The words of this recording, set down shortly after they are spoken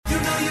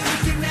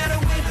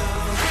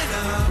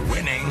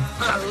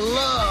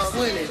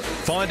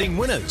Finding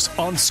Winners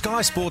on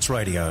Sky Sports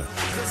Radio.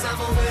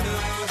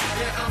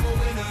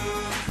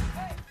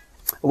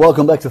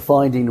 Welcome back to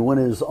Finding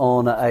Winners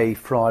on a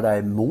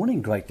Friday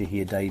morning. Great to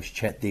hear Dave's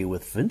chat there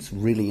with Vince.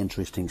 Really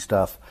interesting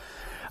stuff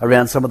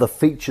around some of the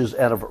features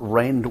out of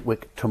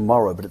Randwick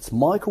tomorrow. But it's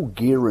Michael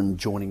Guerin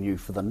joining you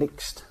for the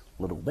next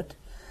little bit,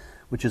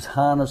 which is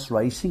harness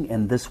racing.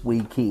 And this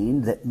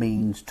weekend, that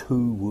means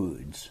two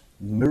words: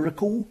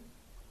 Miracle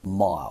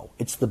Mile.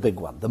 It's the big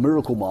one. The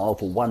Miracle Mile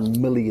for $1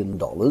 million.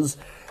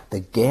 The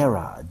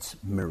Garrard's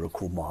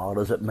Miracle Mile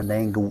is at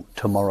Menangle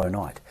tomorrow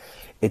night.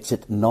 It's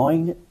at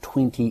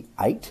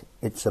 9:28.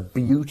 It's a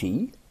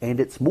beauty, and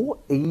it's more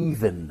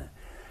even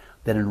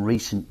than in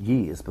recent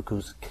years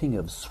because King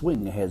of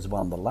Swing has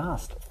won the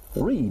last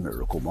 3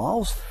 Miracle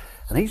Miles,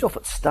 and he's off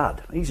at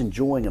stud. He's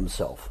enjoying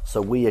himself.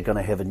 So we are going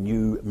to have a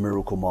new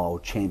Miracle Mile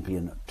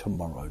champion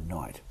tomorrow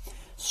night.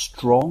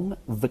 Strong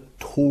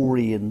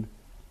Victorian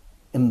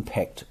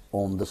impact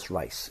on this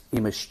race.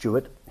 Emma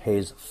Stewart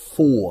has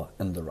 4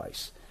 in the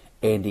race.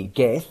 Andy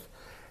Gath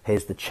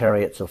has the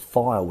Chariots of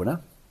Fire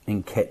winner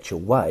in Catch a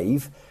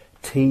Wave.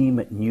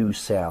 Team New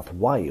South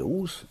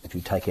Wales, if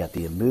you take out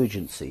the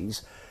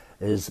emergencies,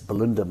 is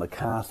Belinda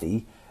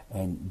McCarthy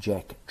and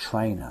Jack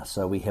Trainer.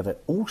 So we have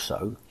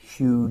also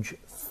huge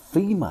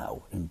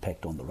female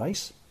impact on the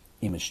race.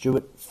 Emma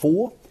Stewart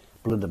 4,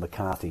 Belinda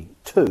McCarthy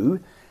 2,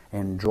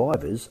 and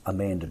drivers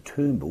Amanda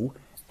Turnbull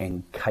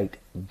and Kate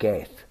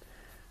Gath.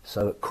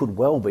 So it could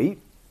well be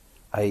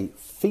a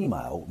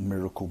female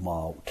Miracle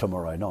Mile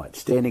tomorrow night.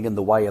 Standing in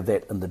the way of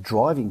that in the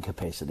driving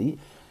capacity,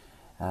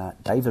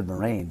 David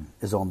Moran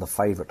is on the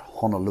favourite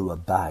Honolulu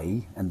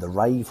Bay, and the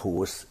rave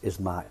horse is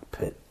Mark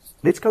Pitt.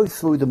 Let's go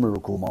through the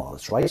Miracle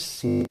Miles. Race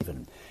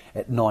 7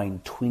 at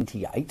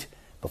 9:28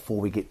 before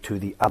we get to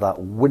the other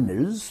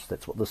winners.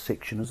 That's what this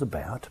section is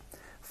about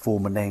for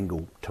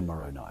Menangle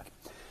tomorrow night.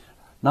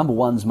 Number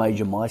 1's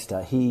Major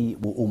Meister. He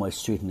will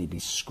almost certainly be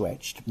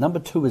scratched. Number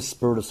 2 is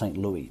Spirit of St.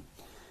 Louis.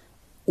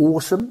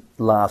 Awesome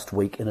last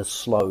week in a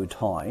slow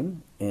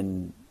time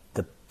in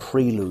the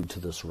prelude to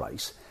this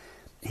race.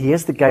 He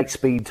has the gate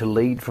speed to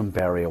lead from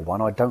barrier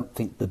 1. I don't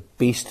think the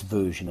best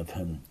version of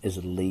him is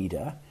a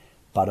leader,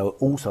 but I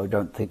also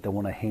don't think they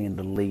want to hand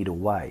the lead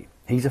away.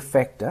 He's a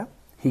factor.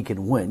 He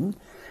can win,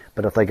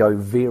 but if they go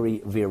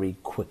very, very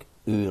quick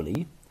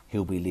early,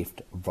 he'll be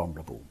left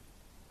vulnerable.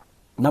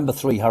 Number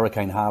 3,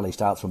 Hurricane Harley,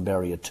 starts from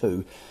barrier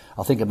 2.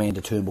 I think Amanda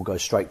Turnbull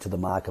goes straight to the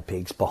marker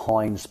pegs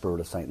behind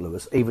Spirit of St.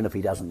 Louis, even if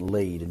he doesn't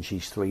lead and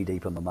she's 3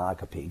 deep in the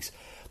marker pegs.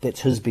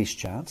 That's his best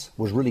chance.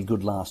 Was really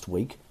good last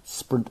week.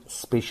 Sprint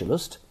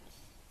specialist.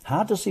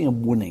 Hard to see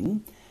him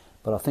winning,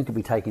 but I think he'll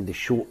be taking the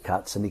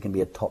shortcuts and he can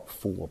be a top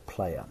 4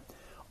 player.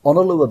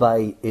 Honolulu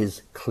Bay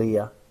is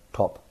clear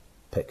top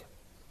pick.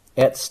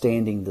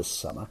 Outstanding this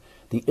summer.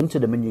 The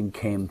Inter-Dominion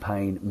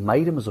campaign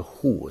made him as a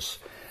horse.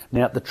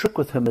 Now, the trick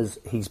with him is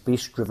he's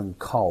best driven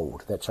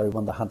cold. That's how he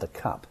won the Hunter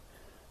Cup.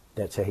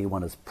 That's how he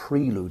won his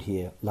prelude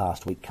here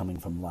last week, coming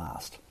from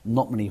last.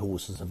 Not many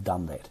horses have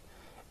done that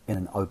in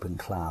an open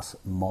class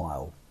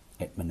mile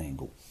at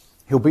Menangle.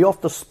 He'll be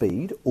off the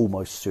speed,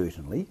 almost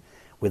certainly,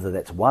 whether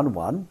that's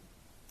 1-1,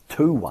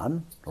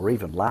 2-1, or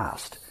even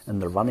last in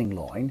the running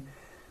line.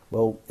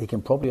 Well, he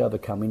can probably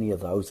overcome any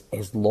of those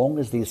as long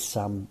as there's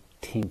some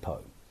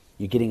tempo.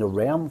 You're getting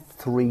around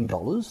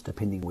 $3,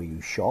 depending where you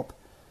shop.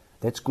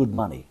 That's good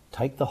money.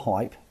 Take the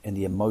hype and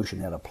the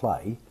emotion out of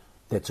play.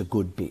 That's a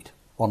good bet.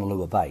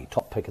 Honolulu Bay,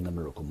 top pick in the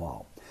Miracle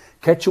Mile.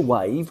 Catch a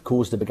Wave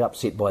caused a big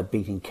upset by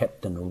beating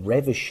Captain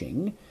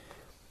Ravishing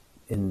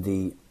in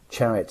the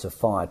Chariots of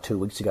Fire 2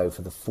 weeks ago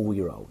for the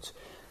 4-year-olds.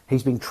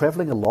 He's been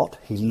travelling a lot.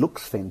 He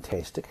looks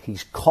fantastic.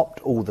 He's copped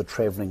all the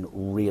travelling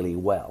really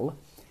well.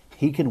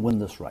 He can win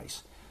this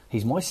race.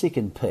 He's my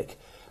second pick.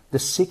 The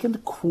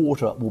second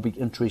quarter will be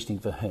interesting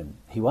for him.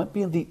 He won't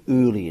be in the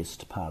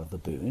earliest part of the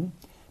burn,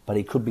 but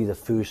he could be the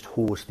first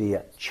horse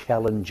there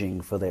challenging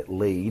for that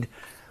lead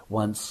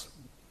once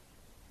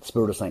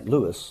Spirit of St.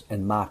 Louis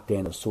and Mark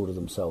Dan have sorted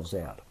themselves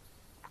out.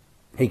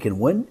 He can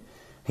win.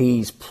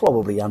 He's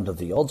probably under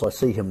the odds. I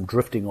see him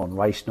drifting on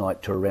race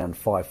night to around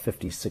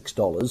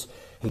 $5.56.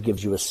 He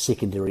gives you a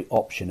secondary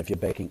option if you're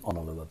backing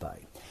Honolulu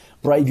Bay.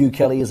 Braveview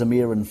Kelly is a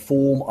mare in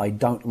form. I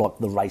don't like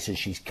the races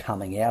she's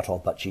coming out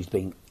of, but she's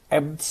been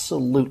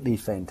absolutely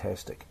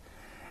fantastic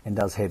and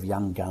does have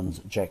young guns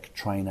Jack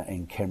Trainer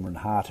and Cameron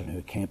Hart in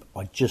her camp.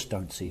 I just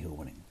don't see her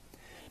winning.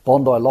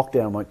 Bondi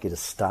Lockdown won't get a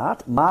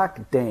start.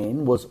 Mark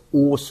Dan was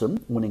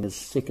awesome, winning his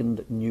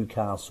second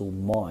Newcastle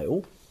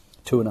Mile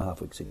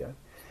 2.5 weeks ago,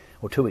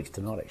 or 2 weeks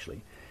tonight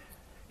actually.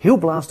 He'll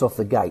blast off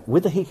the gate.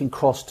 Whether he can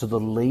cross to the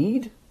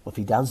lead, if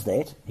he does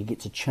that, he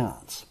gets a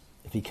chance.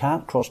 If he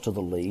can't cross to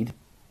the lead,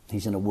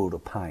 he's in a world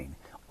of pain.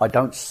 I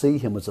don't see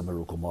him as a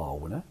Miracle Mile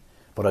winner,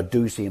 but I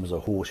do see him as a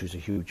horse who's a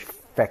huge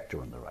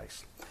factor in the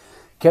race.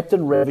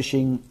 Captain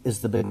Ravishing is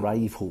the big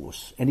rave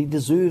horse, and he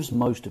deserves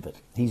most of it.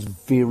 He's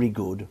very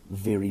good,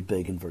 very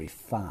big, and very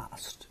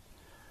fast.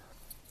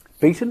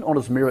 Beaten on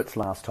his merits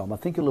last time. I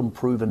think he'll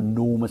improve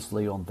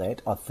enormously on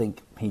that. I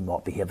think he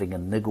might be having a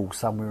niggle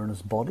somewhere in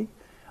his body.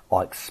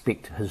 I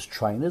expect his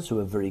trainers, who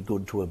are very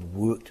good, to have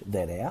worked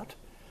that out.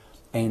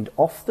 And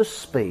off the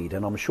speed,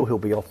 and I'm sure he'll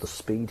be off the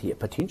speed here,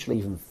 potentially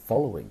even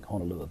following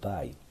Honolulu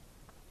Bay,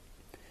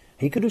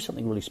 he could do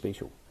something really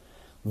special.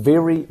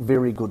 Very,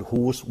 very good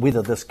horse.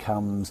 Whether this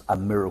comes a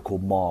Miracle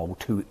Mile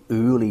too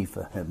early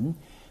for him,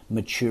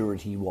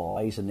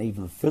 maturity-wise and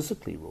even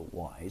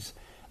physically-wise,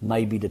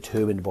 may be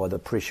determined by the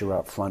pressure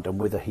up front and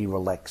whether he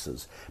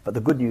relaxes. But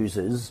the good news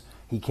is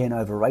he can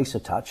over-race a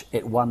touch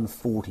at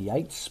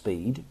 1:48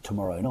 speed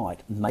tomorrow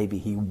night. Maybe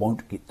he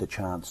won't get the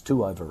chance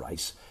to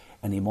over-race,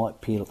 and he might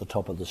peel at the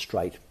top of the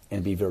straight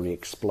and be very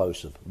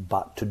explosive.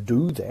 But to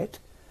do that,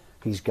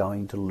 he's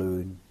going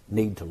to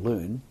need to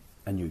learn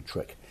a new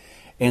trick.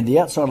 And the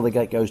outside of the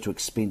gate goes to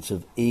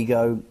Expensive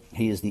Ego.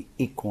 He is the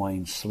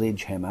equine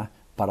sledgehammer,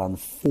 but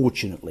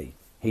unfortunately,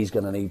 he's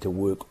going to need to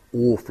work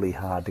awfully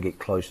hard to get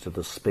close to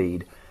the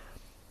speed.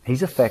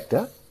 He's a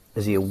factor.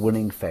 Is he a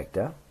winning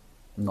factor?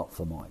 Not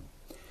for mine.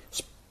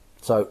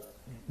 So,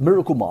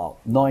 Miracle Mile,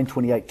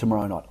 9:28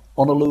 tomorrow night.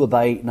 Honolulu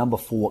Bay, number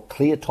 4,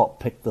 clear top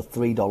pick, the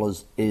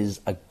 $3 is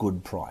a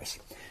good price.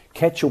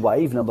 Catch a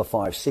Wave, number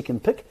 5,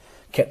 second pick.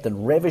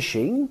 Captain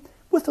Ravishing,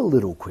 with a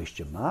little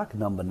question mark,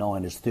 number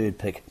 9 is third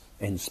pick.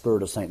 And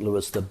Spirit of St.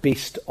 Louis, the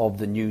best of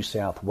the New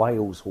South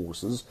Wales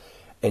horses,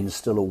 and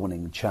still a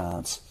winning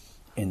chance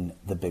in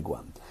the big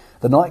one.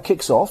 The night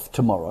kicks off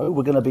tomorrow.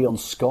 We're going to be on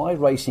Sky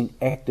Racing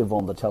Active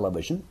on the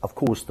television. Of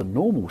course, the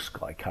normal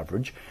Sky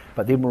coverage,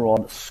 but then we're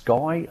on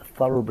Sky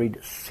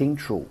Thoroughbred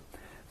Central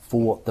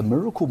for the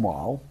Miracle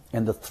Mile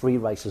and the 3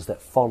 races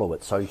that follow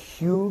it. So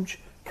huge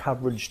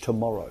coverage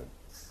tomorrow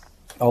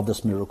of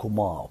this Miracle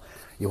Mile.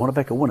 You want to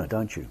back a winner,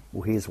 don't you?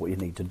 Well, here's what you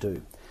need to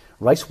do.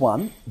 Race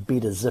 1,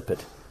 Better Zip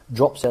It,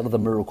 drops out of the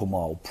Miracle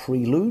Mile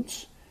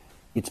Preludes.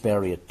 It's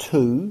barrier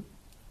 2,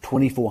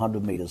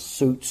 2,400 metres.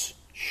 Suits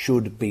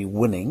should be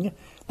winning.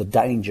 The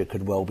danger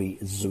could well be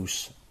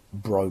Zeus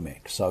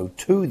Bromac. So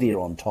 2 there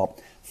on top,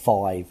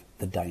 5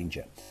 the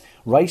danger.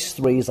 Race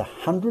 3 is a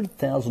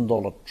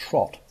 $100,000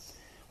 trot.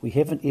 We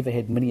haven't ever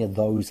had many of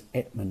those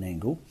at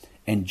Menangle,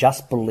 and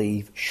Just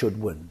Believe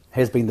should win.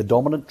 Has been the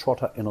dominant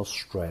trotter in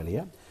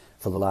Australia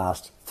for the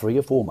last 3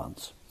 or 4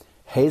 months.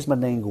 Has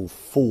Menangle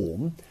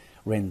form,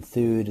 ran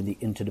third in the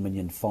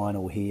Inter-Dominion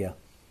final here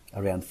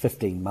around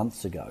 15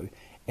 months ago,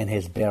 and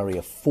has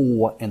barrier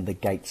 4 and the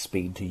gate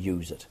speed to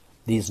use it.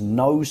 There's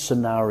no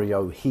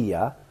scenario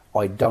here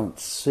I don't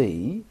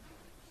see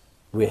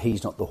where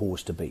he's not the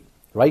horse to beat.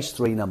 Race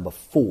 3, number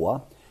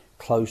 4,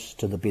 close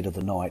to the bed of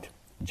the night,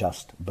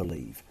 Just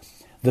Believe.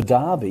 The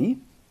Derby,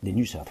 the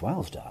New South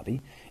Wales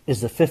Derby,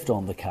 is the 5th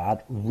on the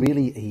card,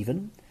 really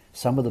even.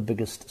 Some of the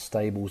biggest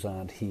stables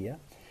aren't here.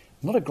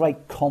 Not a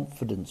great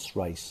confidence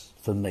race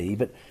for me,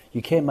 but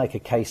you can make a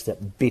case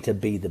that Better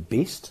Be the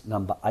Best,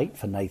 number 8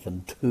 for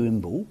Nathan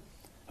Turnbull,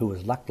 who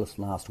was luckless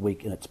last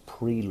week in its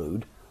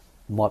prelude,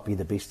 might be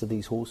the best of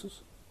these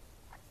horses.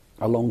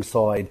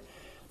 Alongside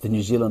the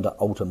New Zealander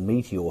Alta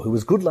Meteor, who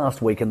was good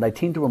last week, and they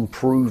tend to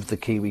improve the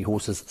Kiwi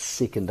horses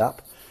second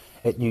up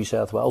at New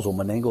South Wales or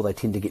Menangle. They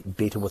tend to get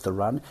better with the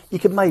run. You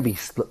could maybe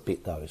split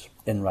bet those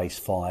in race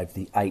 5,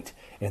 the 8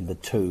 and the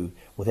 2,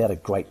 without a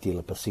great deal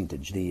of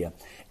percentage there.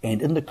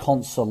 And in the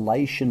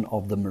consolation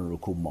of the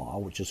Miracle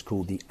Mile, which is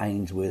called the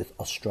Ainsworth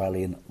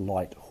Australian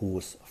Light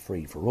Horse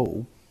Free for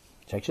All,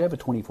 it's actually over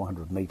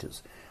 2,400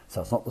 metres,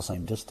 so it's not the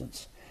same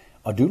distance.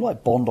 I do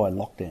like Bondi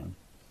Lockdown.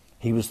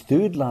 He was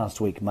third last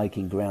week,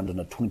 making ground in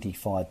a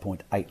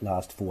 25.8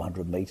 last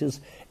 400 metres,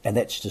 and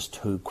that's just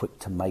too quick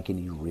to make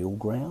any real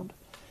ground.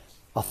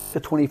 I think the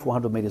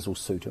 2,400 metres will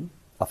suit him.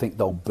 I think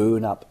they'll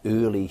burn up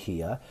early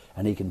here,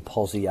 and he can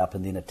posse up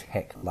and then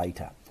attack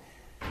later.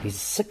 He's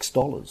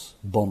 $6,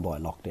 Bondi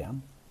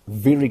Lockdown.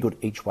 Very good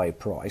each way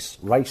price.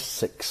 Race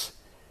 6,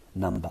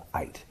 number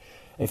 8.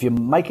 If you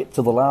make it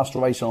to the last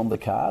race on the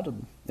card,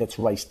 and that's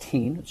race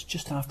 10, it's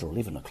just after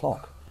 11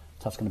 o'clock.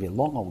 So it's going to be a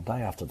long old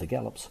day after the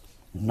gallops.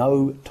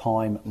 No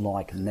Time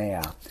Like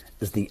Now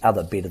is the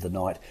other bet of the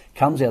night.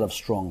 Comes out of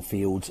strong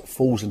fields,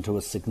 falls into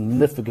a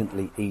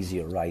significantly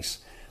easier race,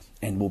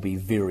 and will be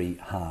very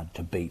hard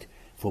to beat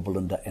for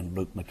Belinda and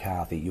Luke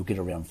McCarthy. You'll get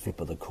around flip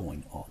of the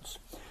coin odds.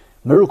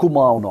 Miracle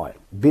Mile night.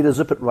 Better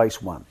Zip It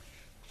race 1.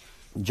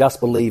 Just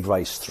Believe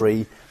race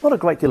 3. Not a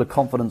great deal of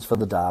confidence for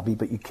the Derby,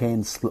 but you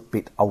can split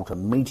bet Alta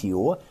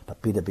Meteor,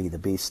 but Better Be the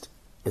Best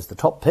is the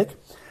top pick.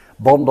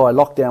 Bondi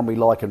Lockdown we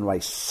like in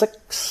race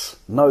 6.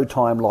 No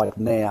Time Like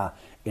Now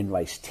in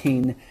race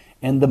 10.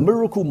 And the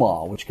Miracle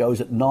Mile, which goes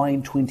at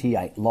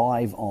 9:28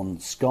 live on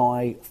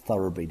Sky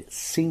Thoroughbred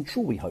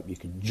Central. We hope you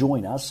can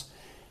join us.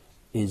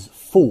 Is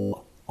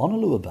 4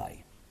 Honolulu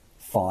Bay,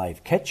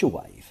 5 Catch a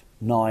Wave,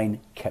 9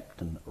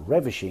 Captain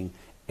Ravishing,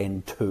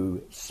 and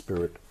 2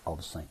 Spirit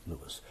of St.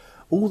 Louis.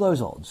 All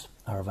those odds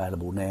are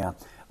available now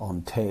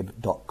on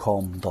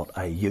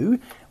tab.com.au.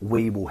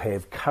 We will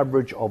have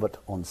coverage of it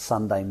on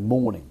Sunday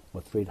morning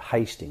with Fred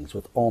Hastings,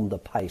 with On the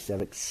Pace,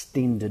 our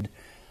extended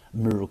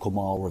Miracle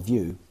Mile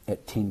review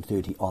at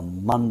 10:30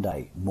 on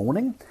Monday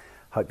morning.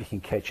 Hope you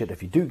can catch it.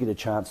 If you do get a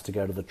chance to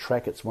go to the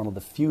track, it's one of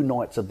the few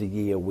nights of the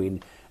year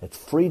when It's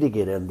free to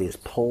get in. There's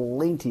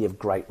plenty of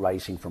great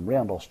racing from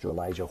around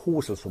Australasia,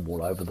 horses from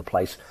all over the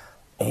place,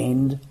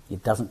 and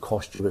it doesn't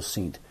cost you a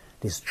cent.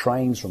 There's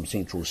trains from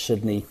central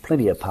Sydney,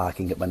 plenty of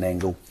parking at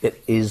Menangle.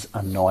 It is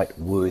a night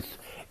worth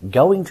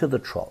going to the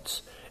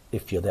trots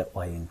if you're that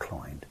way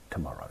inclined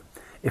tomorrow.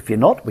 If you're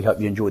not, we hope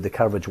you enjoyed the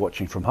coverage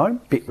watching from home.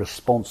 Bet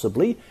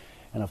responsibly.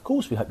 And of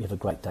course, we hope you have a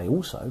great day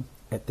also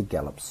at the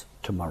Gallops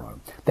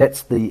tomorrow.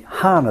 That's the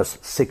harness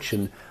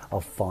section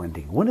of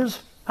Finding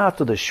Winners.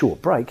 After this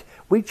short break,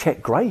 we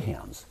chat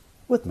greyhounds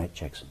with Matt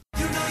Jackson.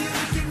 We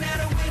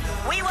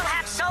will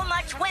have so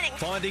much winning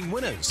Finding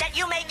Winners that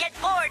you may get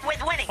bored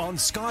with winning. on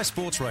Sky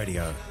Sports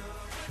Radio.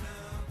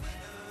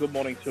 Good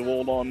morning to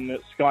all on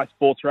Sky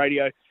Sports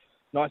Radio.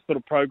 Nice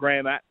little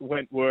program at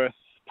Wentworth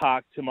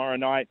Park tomorrow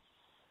night.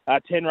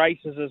 10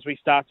 races as we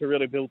start to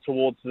really build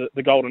towards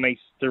the Golden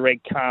Easter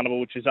Egg Carnival,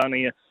 which is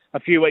only a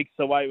few weeks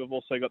away. We've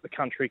also got the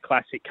Country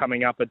Classic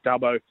coming up at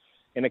Dubbo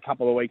in a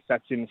couple of weeks.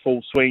 That's in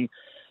full swing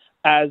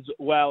as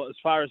well. As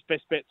far as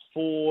best bets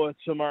for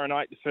tomorrow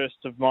night, the first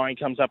of mine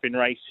comes up in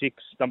race 6,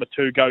 number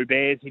 2, Go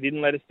Bears. He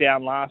didn't let us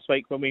down last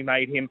week when we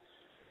made him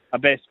a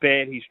best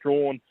bet. He's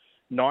drawn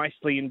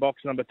nicely in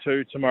box number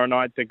 2 tomorrow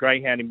night. The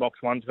Greyhound in box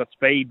 1's got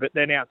speed, but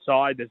then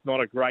outside there's not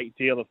a great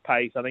deal of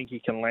pace. I think he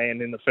can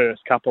land in the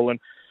first couple, and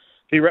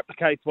if he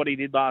replicates what he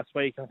did last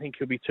week, I think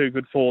he'll be too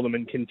good for them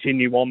and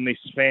continue on this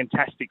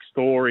fantastic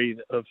story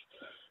of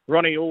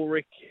Ronnie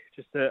Ulrich,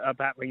 just a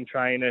battling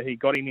trainer. He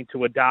got him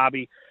into a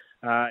derby,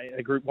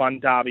 a Group 1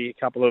 derby a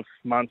couple of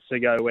months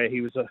ago where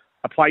he was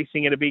a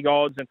placing at a big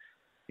odds, and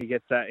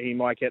he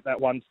might get that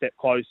one step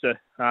closer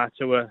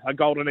to a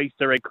Golden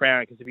Easter Egg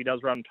crown, because if he does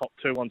run top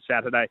 2 on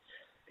Saturday,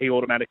 he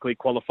automatically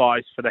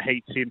qualifies for the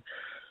heats in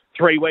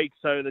 3 weeks.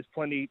 So there's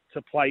plenty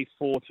to play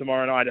for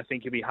tomorrow night. I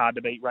think it'll be hard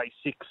to beat race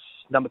 6,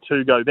 number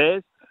 2, Go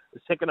Bears. The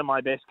second of my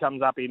best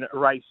comes up in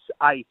race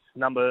 8,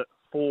 number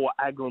 4,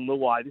 Aglan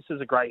Luai. This is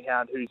a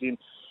greyhound who's in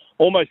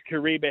almost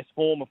career best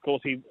form. Of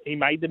course, he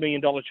made the $1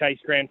 Million Chase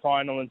Grand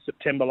Final in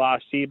September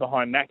last year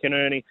behind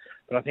McInerney,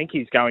 but I think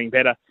he's going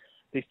better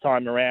this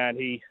time around.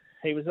 He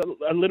was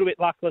a little bit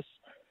luckless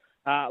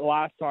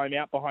last time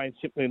out behind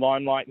Simply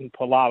Limelight and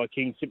Palawa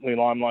King. Simply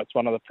Limelight's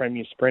one of the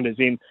premier sprinters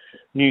in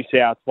New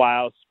South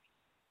Wales.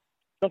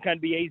 Not going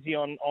to be easy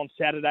on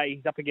Saturday.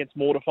 He's up against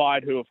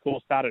Mortified, who, of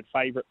course, started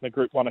favourite in the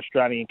Group 1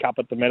 Australian Cup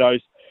at the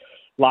Meadows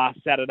last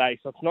Saturday.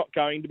 So it's not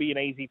going to be an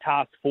easy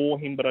task for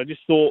him, but I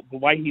just thought the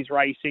way he's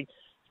racing,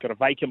 he's got a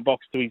vacant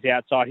box to his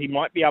outside. He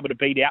might be able to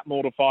beat out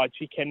Mortified.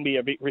 She can be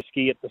a bit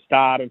risky at the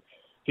start, and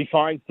if he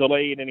finds the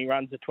lead and he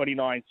runs a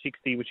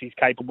 29.60, which he's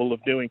capable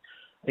of doing,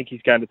 I think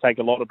he's going to take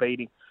a lot of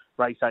beating.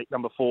 Race 8,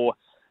 number 4,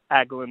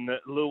 Aglan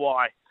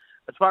Luai.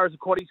 As far as the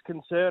quaddie's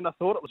concerned, I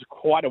thought it was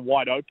quite a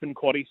wide-open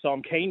quaddie, so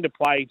I'm keen to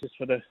play just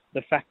for the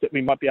fact that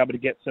we might be able to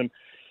get some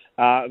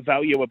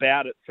value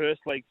about it. First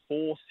leg,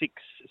 4, 6,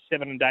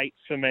 7 and 8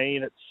 for me,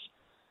 and it's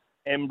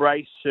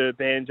Embrace,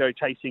 Banjo,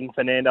 Chasing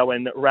Fernando,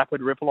 and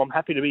Rapid Ripple. I'm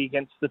happy to be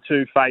against the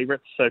 2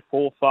 favourites, so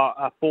 4,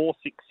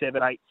 6,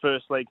 7, 8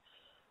 first leg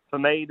for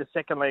me. The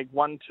second leg,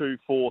 1, 2,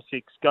 4,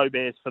 6, Go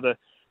Bears for the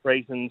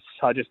reasons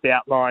I just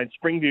outlined.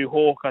 Springview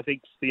Hawk, I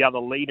think, is the other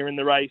leader in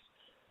the race.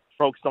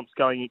 Frog Stomp's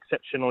going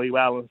exceptionally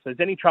well. And if there's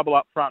any trouble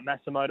up front,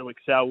 Masimoto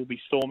Excel will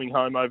be storming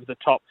home over the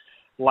top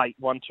late.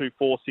 1, 2,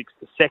 4, 6,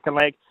 the second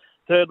leg.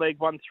 Third leg,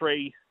 1,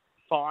 3,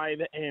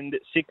 5 and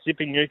 6.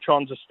 Zipping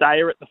Neutron's a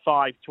stayer at the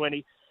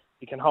 5.20.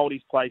 He can hold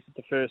his place at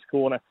the first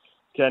corner.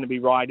 Going to be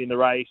right in the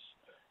race.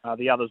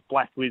 The others,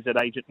 Black Wizard,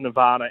 Agent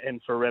Nirvana,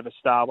 and Forever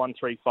Star. 1,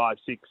 3, 5,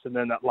 6. And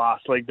then that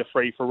last leg, the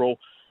free for all.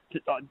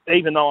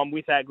 Even though I'm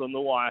with Aglan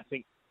Luai, I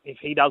think if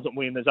he doesn't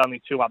win, there's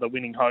only 2 other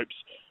winning hopes.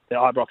 The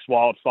Ibrox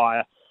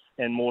Wildfire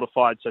and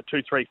Mortified. So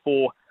 2, 3,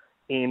 4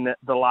 in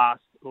the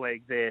last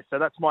leg there. So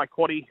that's my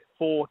quaddie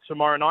for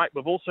tomorrow night.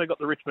 We've also got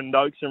the Richmond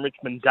Oaks and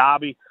Richmond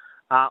Derby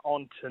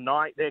on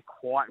tonight. They're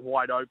quite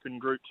wide open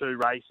Group 2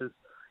 races.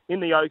 In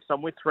the Oaks,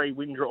 I'm with 3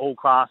 Windra All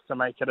Class to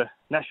make it a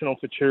National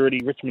Futurity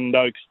Richmond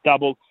Oaks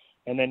double.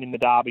 And then in the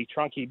Derby,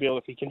 Trunky Bill,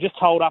 if he can just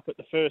hold up at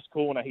the first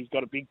corner, he's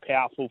got a big,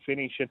 powerful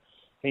finish, and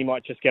he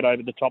might just get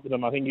over the top of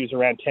them. I think he was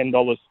around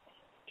 $10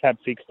 tab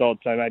fixed odds,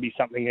 so maybe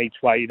something each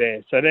way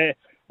there. So they're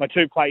my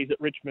 2 plays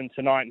at Richmond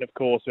tonight, and of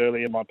course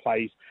earlier my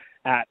plays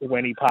at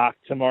Wenny Park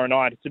tomorrow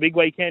night. It's a big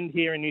weekend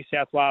here in New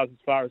South Wales as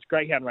far as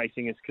greyhound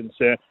racing is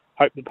concerned.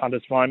 Hope the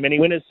punters find many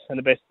winners, and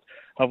the best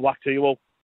of luck to you all.